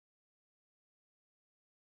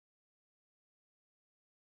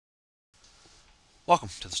Welcome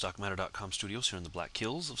to the StockMatter.com studios here in the Black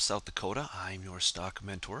Hills of South Dakota. I'm your stock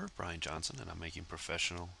mentor, Brian Johnson, and I'm making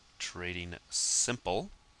professional trading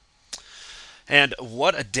simple. And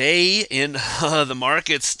what a day in the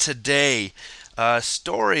markets today.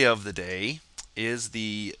 Story of the day is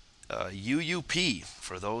the UUP.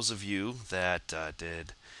 For those of you that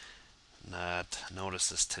did not notice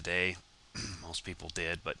this today, most people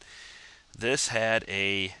did, but this had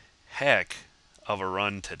a heck of a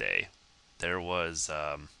run today. There was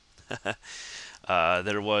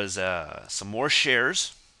some more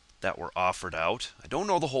shares that were offered out. I don't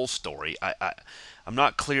know the whole story. I'm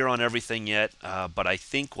not clear on everything yet, but I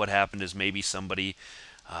think what happened is maybe somebody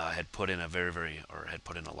had put in a had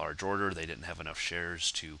put in a large order. They didn't have enough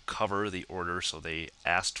shares to cover the order, so they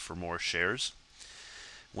asked for more shares.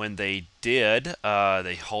 When they did,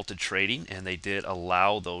 they halted trading and they did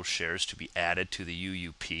allow those shares to be added to the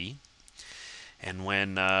UUP. And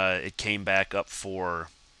when it came back up for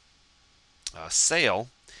sale,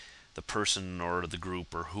 the person or the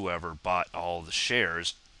group or whoever bought all the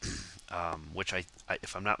shares, which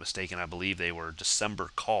if I'm not mistaken, I believe they were December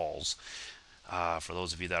calls. For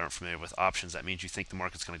those of you that aren't familiar with options, that means you think the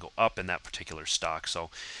market's going to go up in that particular stock. So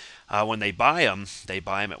when they buy them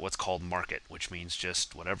at what's called market, which means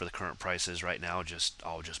just whatever the current price is right now,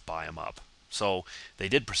 I'll just buy them up. So they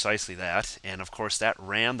did precisely that, and of course that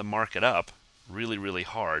ran the market up really, really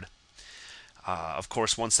hard. Of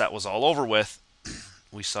course, once that was all over with,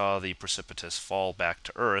 we saw the precipitous fall back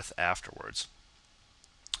to earth afterwards.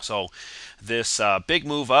 So this big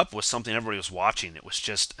move up was something everybody was watching. It was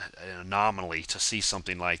just an anomaly to see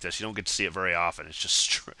something like this. You don't get to see it very often. It's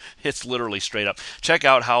just it's literally straight up. Check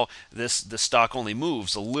out how this stock only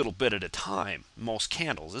moves a little bit at a time. Most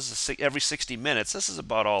candles. This is every 60 minutes. This is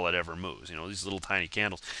about all it ever moves. You know, these little tiny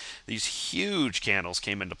candles. These huge candles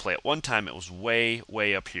came into play. At one time, it was way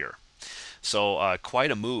up here. So quite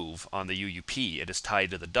a move on the UUP. It is tied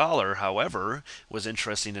to the dollar. However, it was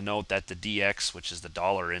interesting to note that the DX, which is the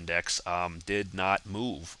dollar index, did not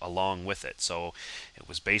move along with it. So it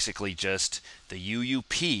was basically just the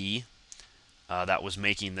UUP that was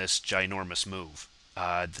making this ginormous move.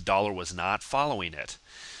 The dollar was not following it.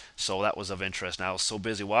 So that was of interest. Now I was so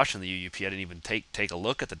busy watching the UUP, I didn't even take a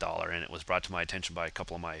look at the dollar, and it was brought to my attention by a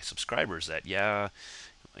couple of my subscribers that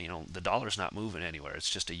the dollar's not moving anywhere. It's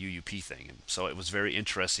just a UUP thing. And so it was very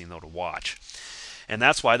interesting though to watch, and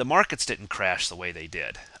that's why the markets didn't crash the way they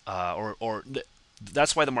did,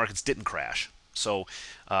 that's why the markets didn't crash. So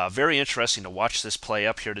very interesting to watch this play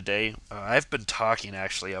up here today. I've been talking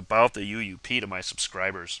actually about the UUP to my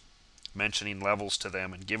subscribers, mentioning levels to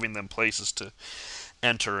them and giving them places to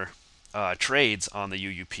enter trades on the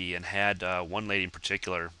UUP, and had one lady in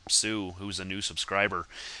particular, Sue, who's a new subscriber,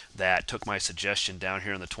 that took my suggestion down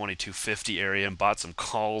here in the 2250 area and bought some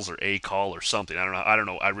calls or a call or something. I don't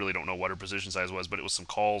know. I really don't know what her position size was, but it was some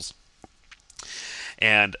calls.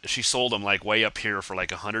 And she sold them like way up here for like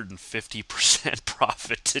 150%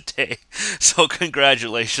 profit today. So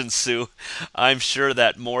congratulations, Sue. I'm sure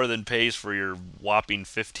that more than pays for your whopping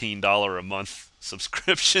 $15 a month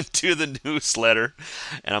subscription to the newsletter,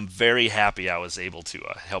 and I'm very happy I was able to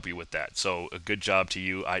help you with that. So a good job to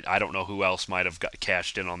you. I don't know who else might have got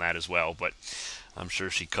cashed in on that as well, but I'm sure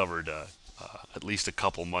she covered at least a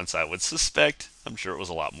couple months, I would suspect. I'm sure it was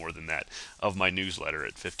a lot more than that of my newsletter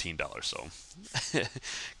at $15. So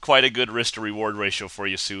quite a good risk to reward ratio for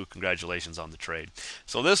you, Sue. Congratulations on the trade.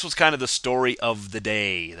 So this was kind of the story of the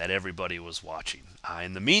day that everybody was watching.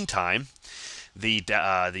 In the meantime, the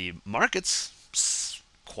markets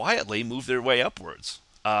quietly moved their way upwards.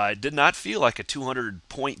 It did not feel like a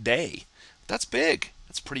 200-point day. That's big.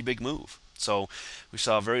 That's a pretty big move. So we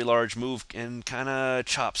saw a very large move and kind of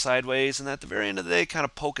chop sideways, and at the very end of the day, kind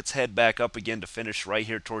of poke its head back up again to finish right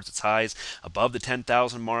here towards its highs above the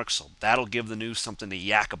 10,000 mark. So that'll give the news something to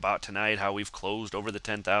yak about tonight, how we've closed over the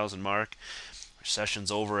 10,000 mark. Recession's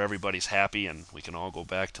over, everybody's happy, and we can all go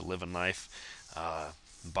back to living life,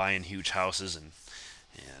 buying huge houses and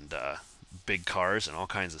big cars and all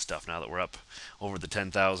kinds of stuff now that we're up over the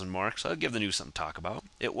 10,000 mark. So I'll give the news something to talk about.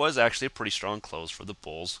 It was actually a pretty strong close for the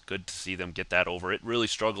bulls. Good to see them get that over. It really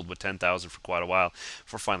struggled with 10,000 for quite a while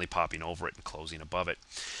before finally popping over it and closing above it.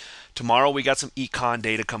 Tomorrow we got some econ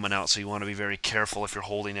data coming out, so you want to be very careful if you're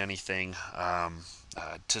holding anything.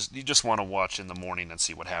 You just want to watch in the morning and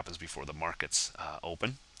see what happens before the markets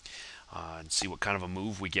open. And see what kind of a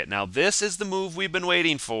move we get. Now, this is the move we've been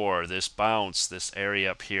waiting for, this bounce, this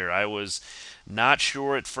area up here. I was not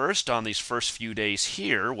sure at first on these first few days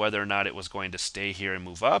here whether or not it was going to stay here and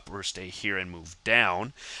move up or stay here and move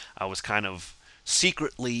down. I was kind of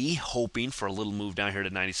secretly hoping for a little move down here to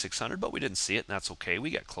 9600, but we didn't see it, and that's okay. We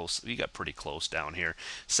got close. We got pretty close down here.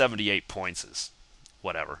 78 points is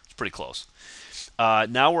whatever. It's pretty close.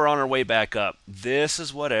 Now we're on our way back up. This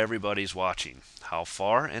is what everybody's watching. How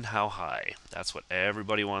far and how high? That's what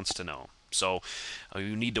everybody wants to know. So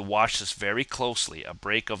you need to watch this very closely. A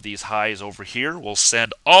break of these highs over here will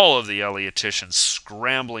send all of the Elliotticians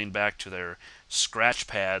scrambling back to their scratch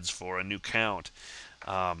pads for a new count.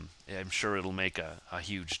 I'm sure it'll make a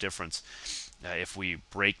huge difference if we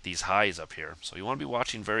break these highs up here. So you want to be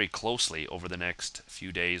watching very closely over the next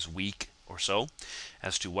few days, week or so,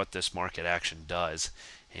 as to what this market action does,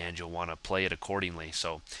 and you'll want to play it accordingly.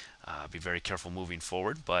 So be very careful moving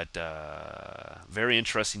forward, but very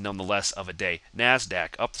interesting nonetheless of a day.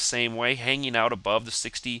 NASDAQ up the same way, hanging out above the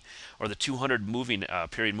 60 or the 200 moving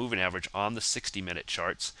period moving average on the 60-minute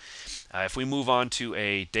charts. If we move on to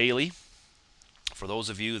a daily, for those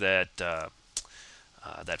of you that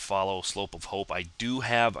that follow Slope of Hope, I do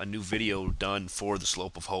have a new video done for the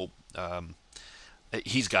Slope of Hope.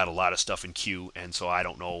 He's got a lot of stuff in queue, and so I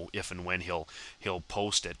don't know if and when he'll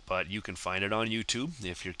post it, but you can find it on YouTube.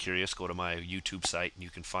 If you're curious, go to my YouTube site and you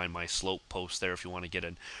can find my slope post there if you want to get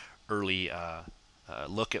an early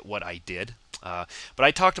look at what I did. But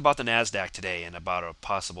I talked about the NASDAQ today and about a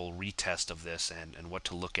possible retest of this and what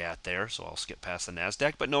to look at there, so I'll skip past the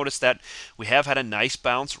NASDAQ. But notice that we have had a nice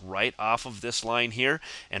bounce right off of this line here,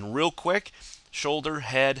 and real quick, shoulder,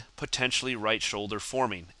 head, potentially right shoulder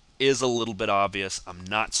forming is a little bit obvious. I'm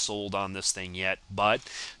not sold on this thing yet, but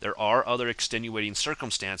there are other extenuating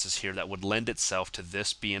circumstances here that would lend itself to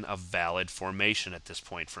this being a valid formation at this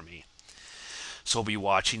point for me. So we'll be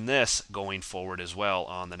watching this going forward as well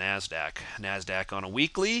on the NASDAQ. NASDAQ on a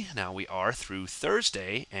weekly. Now we are through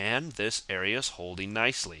Thursday, and this area is holding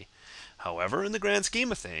nicely. However, in the grand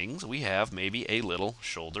scheme of things, we have maybe a little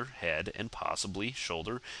shoulder, head, and possibly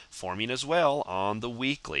shoulder forming as well on the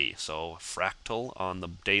weekly. So fractal on the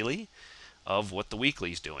daily of what the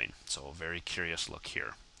weekly is doing. So a very curious look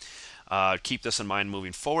here. Keep this in mind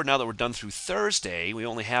moving forward. Now that we're done through Thursday, we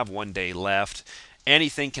only have one day left.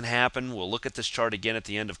 Anything can happen. We'll look at this chart again at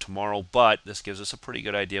the end of tomorrow, but this gives us a pretty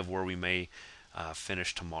good idea of where we may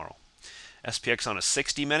finish tomorrow. SPX on a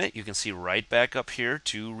 60-minute, you can see right back up here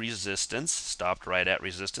to resistance, stopped right at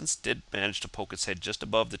resistance, did manage to poke its head just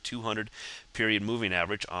above the 200 period moving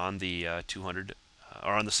average on the 200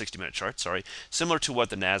 or on the 60-minute chart, sorry, similar to what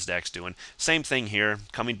the NASDAQ's doing. Same thing here,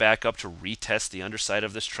 coming back up to retest the underside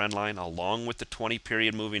of this trend line along with the 20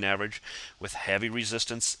 period moving average with heavy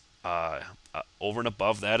resistance over and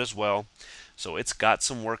above that as well. So it's got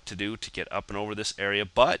some work to do to get up and over this area,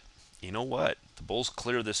 but you know what? The bulls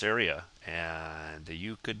clear this area, and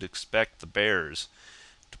you could expect the bears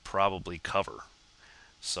to probably cover.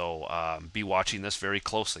 So be watching this very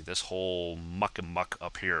closely, this whole muck and muck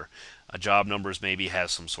up here. Job numbers maybe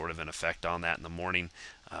has some sort of an effect on that in the morning.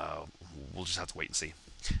 We'll just have to wait and see.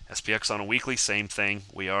 SPX on a weekly, same thing.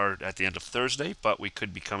 We are at the end of Thursday, but we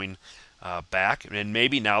could be coming back. And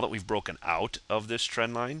maybe now that we've broken out of this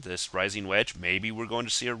trend line, this rising wedge, maybe we're going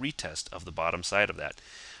to see a retest of the bottom side of that.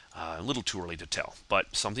 A little too early to tell,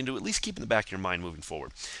 but something to at least keep in the back of your mind moving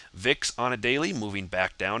forward. VIX on a daily moving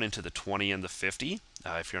back down into the 20 and the 50.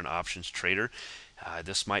 If you're an options trader,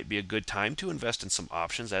 this might be a good time to invest in some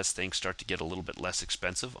options as things start to get a little bit less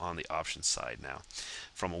expensive on the options side now.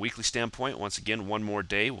 From a weekly standpoint, once again, one more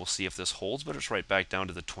day. We'll see if this holds, but it's right back down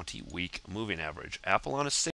to the 20-week moving average. Apple on a 6.